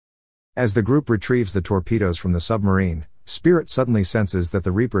As the group retrieves the torpedoes from the submarine, Spirit suddenly senses that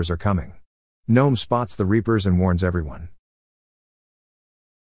the Reapers are coming. Gnome spots the Reapers and warns everyone.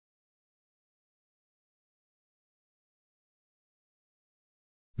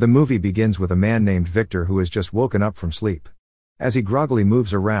 The movie begins with a man named Viktor who has just woken up from sleep. As he groggily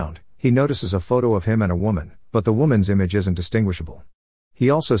moves around, he notices a photo of him and a woman, but the woman's image isn't distinguishable. He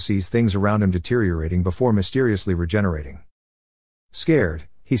also sees things around him deteriorating before mysteriously regenerating. Scared,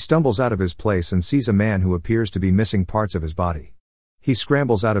 he stumbles out of his place and sees a man who appears to be missing parts of his body. He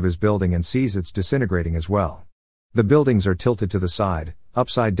scrambles out of his building and sees it's disintegrating as well. The buildings are tilted to the side,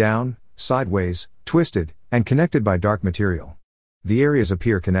 upside down, sideways, twisted, and connected by dark material. The areas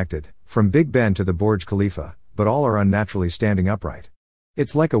appear connected, from Big Ben to the Burj Khalifa, but all are unnaturally standing upright.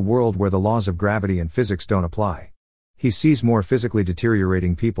 It's like a world where the laws of gravity and physics don't apply. He sees more physically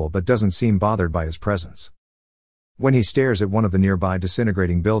deteriorating people but doesn't seem bothered by his presence. When he stares at one of the nearby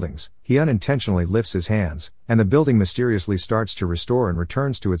disintegrating buildings, he unintentionally lifts his hands, and the building mysteriously starts to restore and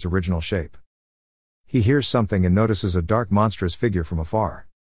returns to its original shape. He hears something and notices a dark monstrous figure from afar.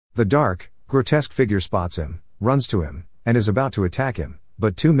 The dark, grotesque figure spots him, runs to him, and is about to attack him,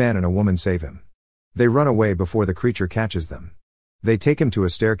 but two men and a woman save him. They run away before the creature catches them. They take him to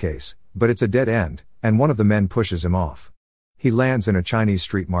a staircase, but it's a dead end, and one of the men pushes him off. He lands in a Chinese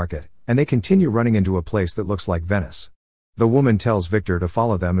street market, and they continue running into a place that looks like Venice. The woman tells Viktor to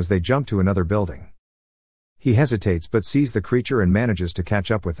follow them as they jump to another building. He hesitates but sees the creature and manages to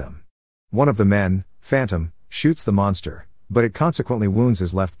catch up with them. One of the men, Phantom, shoots the monster, but it consequently wounds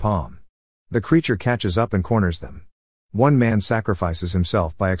his left palm. The creature catches up and corners them. One man sacrifices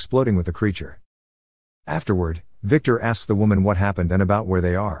himself by exploding with the creature. Afterward, Viktor asks the woman what happened and about where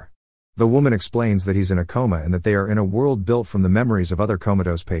they are. The woman explains that he's in a coma and that they are in a world built from the memories of other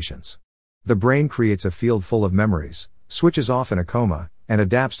comatose patients. The brain creates a field full of memories, switches off in a coma, and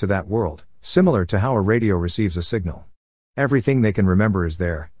adapts to that world, similar to how a radio receives a signal. Everything they can remember is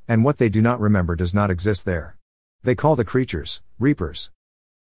there, and what they do not remember does not exist there. They call the creatures Reapers.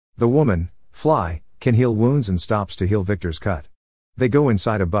 The woman, Fly, can heal wounds and stops to heal Viktor's cut. They go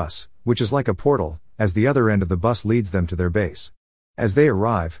inside a bus, which is like a portal, as the other end of the bus leads them to their base. As they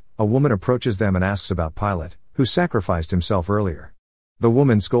arrive, a woman approaches them and asks about Pilot, who sacrificed himself earlier. The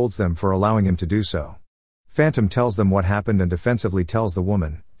woman scolds them for allowing him to do so. Phantom tells them what happened and defensively tells the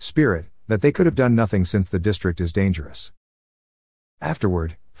woman, Spirit, that they could have done nothing since the district is dangerous.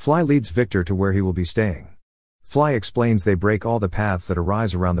 Afterward, Fly leads Viktor to where he will be staying. Fly explains they break all the paths that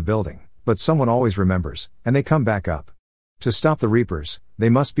arise around the building, but someone always remembers, and they come back up. To stop the Reapers, they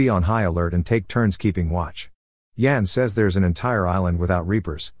must be on high alert and take turns keeping watch. Yan says there's an entire island without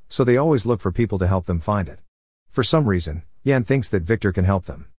Reapers, so they always look for people to help them find it. For some reason, Yan thinks that Viktor can help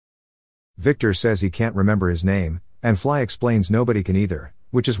them. Viktor says he can't remember his name, and Fly explains nobody can either,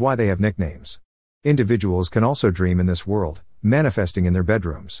 which is why they have nicknames. Individuals can also dream in this world, manifesting in their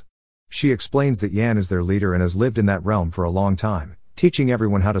bedrooms. She explains that Yan is their leader and has lived in that realm for a long time, teaching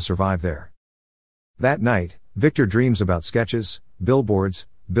everyone how to survive there. That night, Viktor dreams about sketches, billboards,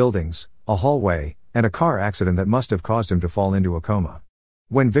 buildings, a hallway, and a car accident that must have caused him to fall into a coma.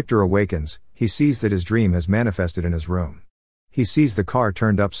 When Viktor awakens, he sees that his dream has manifested in his room. He sees the car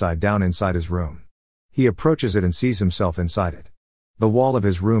turned upside down inside his room. He approaches it and sees himself inside it. The wall of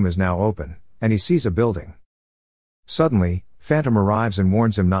his room is now open, and he sees a building. Suddenly, Phantom arrives and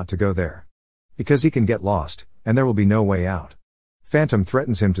warns him not to go there. Because he can get lost, and there will be no way out. Phantom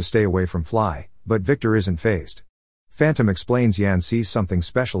threatens him to stay away from Fly, but Viktor isn't fazed. Phantom explains Yan sees something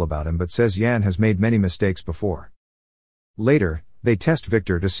special about him but says Yan has made many mistakes before. Later, they test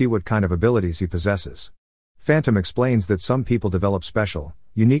Viktor to see what kind of abilities he possesses. Phantom explains that some people develop special,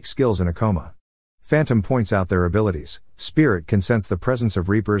 unique skills in a coma. Phantom points out their abilities. Spirit can sense the presence of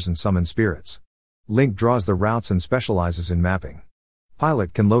Reapers and summon spirits. Link draws the routes and specializes in mapping.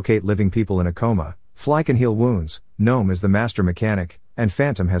 Pilot can locate living people in a coma. Fly can heal wounds, Gnome is the master mechanic, and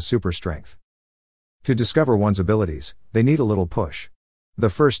Phantom has super strength. To discover one's abilities, they need a little push.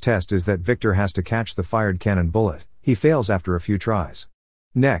 The first test is that Viktor has to catch the fired cannon bullet. He fails after a few tries.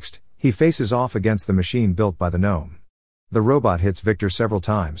 Next, he faces off against the machine built by the Gnome. The robot hits Viktor several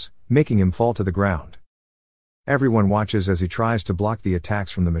times, making him fall to the ground. Everyone watches as he tries to block the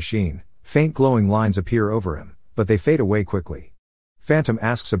attacks from the machine. Faint glowing lines appear over him, but they fade away quickly. Phantom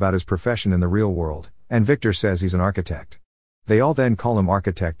asks about his profession in the real world, and Viktor says he's an architect. They all then call him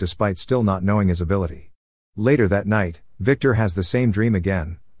architect despite still not knowing his ability. Later that night, Viktor has the same dream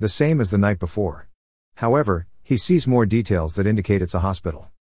again, the same as the night before. However, he sees more details that indicate it's a hospital.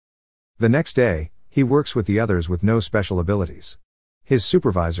 The next day, he works with the others with no special abilities. His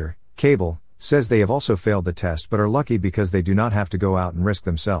supervisor, Cable, says they have also failed the test but are lucky because they do not have to go out and risk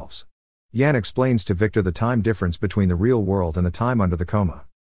themselves. Yan explains to Viktor the time difference between the real world and the time under the coma.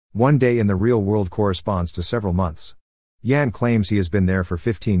 One day in the real world corresponds to several months. Yan claims he has been there for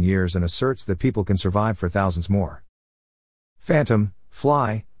 15 years and asserts that people can survive for thousands more. Phantom,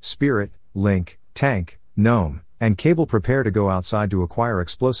 Fly, Spirit, Link, Tank, Gnome, and Cable prepare to go outside to acquire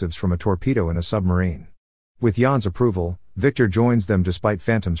explosives from a torpedo in a submarine. With Yan's approval, Viktor joins them despite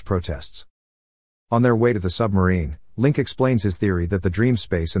Phantom's protests. On their way to the submarine, Link explains his theory that the dream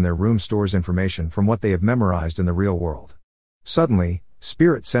space in their room stores information from what they have memorized in the real world. Suddenly,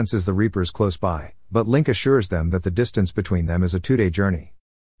 Spirit senses the Reapers close by, but Link assures them that the distance between them is a 2-day journey.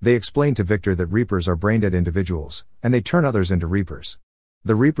 They explain to Viktor that Reapers are brain-dead individuals, and they turn others into Reapers.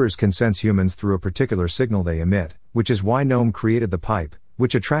 The Reapers can sense humans through a particular signal they emit, which is why Gnome created the pipe,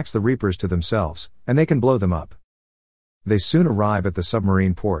 which attracts the Reapers to themselves, and they can blow them up. They soon arrive at the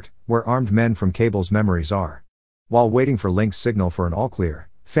submarine port, where armed men from Cable's memories are. While waiting for Link's signal for an all-clear,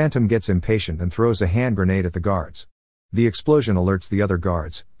 Phantom gets impatient and throws a hand grenade at the guards. The explosion alerts the other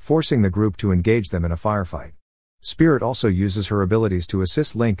guards, forcing the group to engage them in a firefight. Spirit also uses her abilities to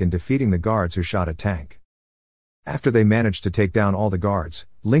assist Link in defeating the guards who shot at Tank. After they manage to take down all the guards,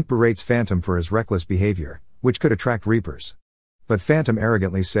 Link berates Phantom for his reckless behavior, which could attract Reapers. But Phantom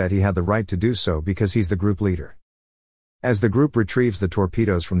arrogantly said he had the right to do so because he's the group leader. As the group retrieves the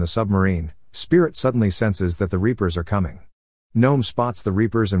torpedoes from the submarine, Spirit suddenly senses that the Reapers are coming. Gnome spots the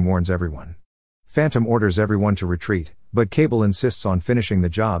Reapers and warns everyone. Phantom orders everyone to retreat, but Cable insists on finishing the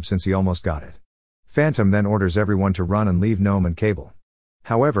job since he almost got it. Phantom then orders everyone to run and leave Gnome and Cable.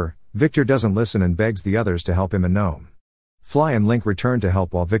 However, Viktor doesn't listen and begs the others to help him and Gnome. Fly and Link return to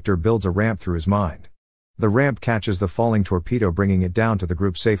help while Viktor builds a ramp through his mind. The ramp catches the falling torpedo, bringing it down to the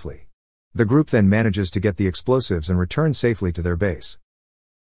group safely. The group then manages to get the explosives and return safely to their base.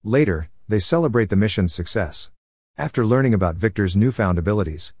 Later, they celebrate the mission's success. After learning about Viktor's newfound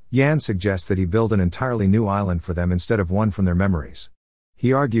abilities, Yan suggests that he build an entirely new island for them instead of one from their memories.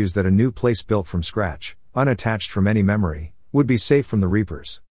 He argues that a new place built from scratch, unattached from any memory, would be safe from the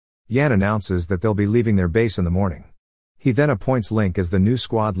Reapers. Yan announces that they'll be leaving their base in the morning. He then appoints Link as the new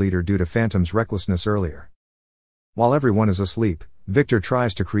squad leader due to Phantom's recklessness earlier. While everyone is asleep, Viktor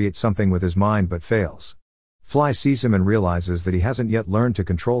tries to create something with his mind but fails. Fly sees him and realizes that he hasn't yet learned to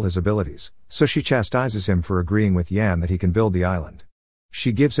control his abilities, so she chastises him for agreeing with Yan that he can build the island.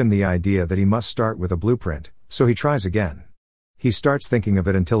 She gives him the idea that he must start with a blueprint, so he tries again. He starts thinking of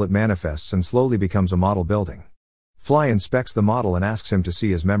it until it manifests and slowly becomes a model building. Fly inspects the model and asks him to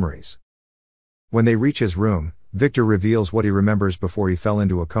see his memories. When they reach his room, Viktor reveals what he remembers before he fell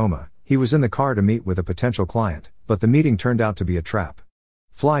into a coma. He was in the car to meet with a potential client, but the meeting turned out to be a trap.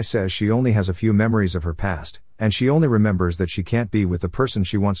 Fly says she only has a few memories of her past, and she only remembers that she can't be with the person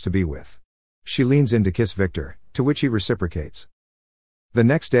she wants to be with. She leans in to kiss Viktor, to which he reciprocates. The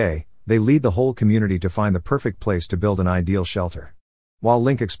next day, they lead the whole community to find the perfect place to build an ideal shelter. While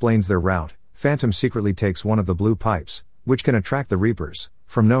Link explains their route, Phantom secretly takes one of the blue pipes, which can attract the Reapers,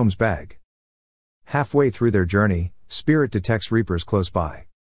 from Gnome's bag. Halfway through their journey, Spirit detects Reapers close by.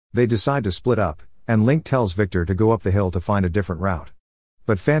 They decide to split up, and Link tells Viktor to go up the hill to find a different route.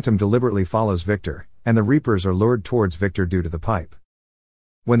 But Phantom deliberately follows Viktor, and the Reapers are lured towards Viktor due to the pipe.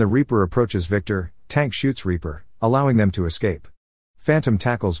 When the Reaper approaches Viktor, Tank shoots Reaper, allowing them to escape. Phantom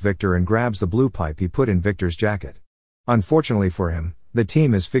tackles Viktor and grabs the blue pipe he put in Viktor's jacket. Unfortunately for him, the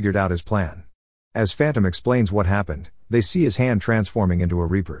team has figured out his plan. As Phantom explains what happened, they see his hand transforming into a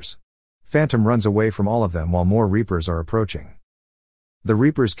Reaper's. Phantom runs away from all of them while more Reapers are approaching. The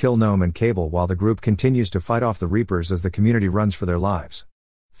Reapers kill Gnome and Cable while the group continues to fight off the Reapers as the community runs for their lives.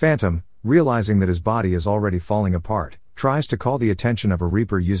 Phantom, realizing that his body is already falling apart, tries to call the attention of a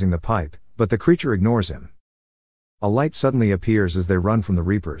Reaper using the pipe, but the creature ignores him. A light suddenly appears as they run from the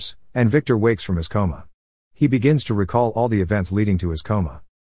Reapers, and Viktor wakes from his coma. He begins to recall all the events leading to his coma.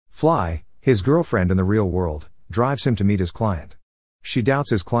 Fly, his girlfriend in the real world, drives him to meet his client. She doubts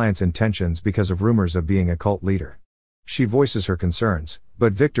his client's intentions because of rumors of being a cult leader. She voices her concerns,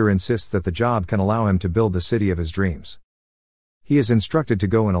 but Viktor insists that the job can allow him to build the city of his dreams. He is instructed to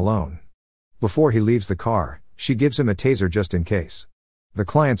go in alone. Before he leaves the car, she gives him a taser just in case. The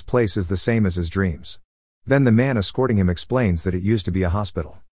client's place is the same as his dreams. Then the man escorting him explains that it used to be a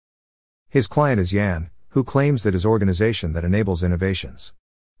hospital. His client is Yan, who claims that his organization that enables innovations.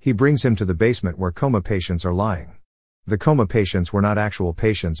 He brings him to the basement where coma patients are lying. The coma patients were not actual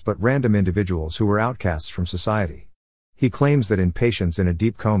patients but random individuals who were outcasts from society. He claims that in patients in a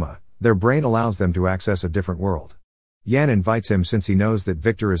deep coma, their brain allows them to access a different world. Yan invites him since he knows that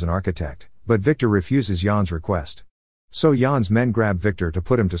Viktor is an architect, but Viktor refuses Yan's request. So Yan's men grab Viktor to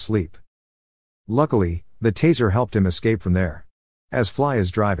put him to sleep. Luckily, the taser helped him escape from there. As Fly is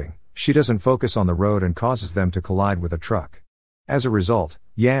driving, She doesn't focus on the road and causes them to collide with a truck. As a result,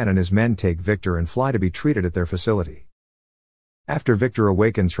 Yan and his men take Viktor and Fly to be treated at their facility. After Viktor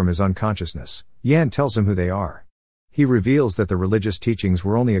awakens from his unconsciousness, Yan tells him who they are. He reveals that the religious teachings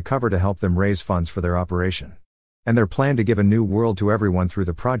were only a cover to help them raise funds for their operation. And their plan to give a new world to everyone through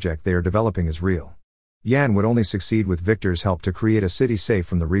the project they are developing is real. Yan would only succeed with Viktor's help to create a city safe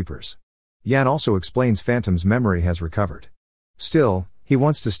from the Reapers. Yan also explains Phantom's memory has recovered. Still, he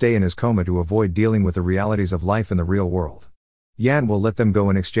wants to stay in his coma to avoid dealing with the realities of life in the real world. Yan will let them go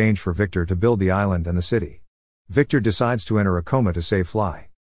in exchange for Viktor to build the island and the city. Viktor decides to enter a coma to save Fly.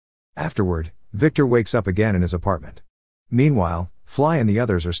 Afterward, Viktor wakes up again in his apartment. Meanwhile, Fly and the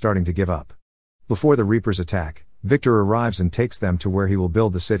others are starting to give up. Before the Reapers attack, Viktor arrives and takes them to where he will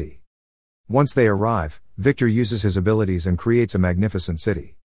build the city. Once they arrive, Viktor uses his abilities and creates a magnificent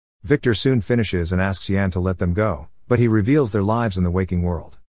city. Viktor soon finishes and asks Yan to let them go, but he reveals their lives in the waking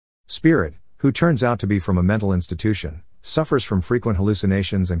world. Spirit, who turns out to be from a mental institution, suffers from frequent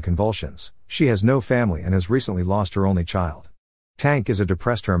hallucinations and convulsions. She has no family and has recently lost her only child. Tank is a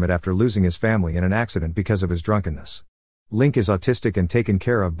depressed hermit after losing his family in an accident because of his drunkenness. Link is autistic and taken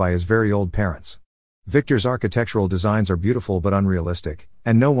care of by his very old parents. Viktor's architectural designs are beautiful but unrealistic,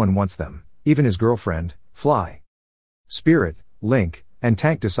 and no one wants them, even his girlfriend, Fly. Spirit, Link, and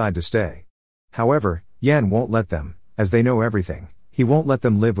Tank decide to stay. However, Yan won't let them, as they know everything. He won't let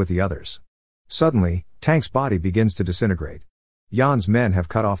them live with the others. Suddenly, Tank's body begins to disintegrate. Yan's men have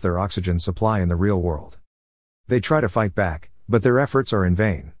cut off their oxygen supply in the real world. They try to fight back, but their efforts are in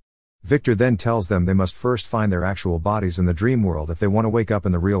vain. Viktor then tells them they must first find their actual bodies in the dream world if they want to wake up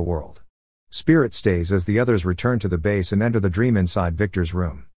in the real world. Spirit stays as the others return to the base and enter the dream inside Viktor's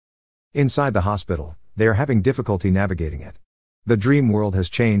room. Inside the hospital, they are having difficulty navigating it. The dream world has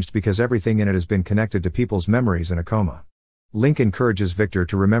changed because everything in it has been connected to people's memories in a coma. Link encourages Viktor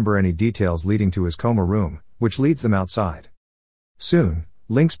to remember any details leading to his coma room, which leads them outside. Soon,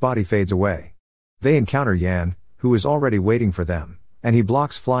 Link's body fades away. They encounter Yan, who is already waiting for them, and he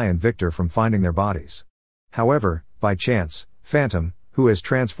blocks Fly and Viktor from finding their bodies. However, by chance, Phantom, who has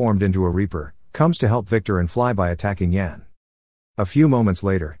transformed into a Reaper, comes to help Viktor and Fly by attacking Yan. A few moments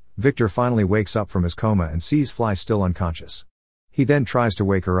later, Viktor finally wakes up from his coma and sees Fly still unconscious. He then tries to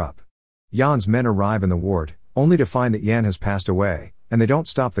wake her up. Yan's men arrive in the ward, only to find that Yan has passed away, and they don't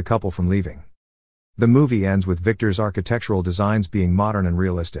stop the couple from leaving. The movie ends with Viktor's architectural designs being modern and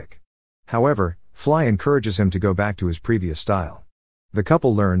realistic. However, Fly encourages him to go back to his previous style. The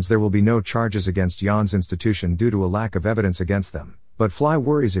couple learns there will be no charges against Yan's institution due to a lack of evidence against them, but Fly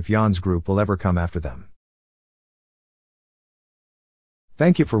worries if Yan's group will ever come after them.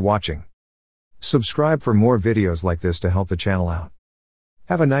 Thank you for watching. Subscribe for more videos like this to help the channel out.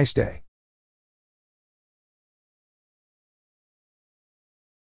 Have a nice day.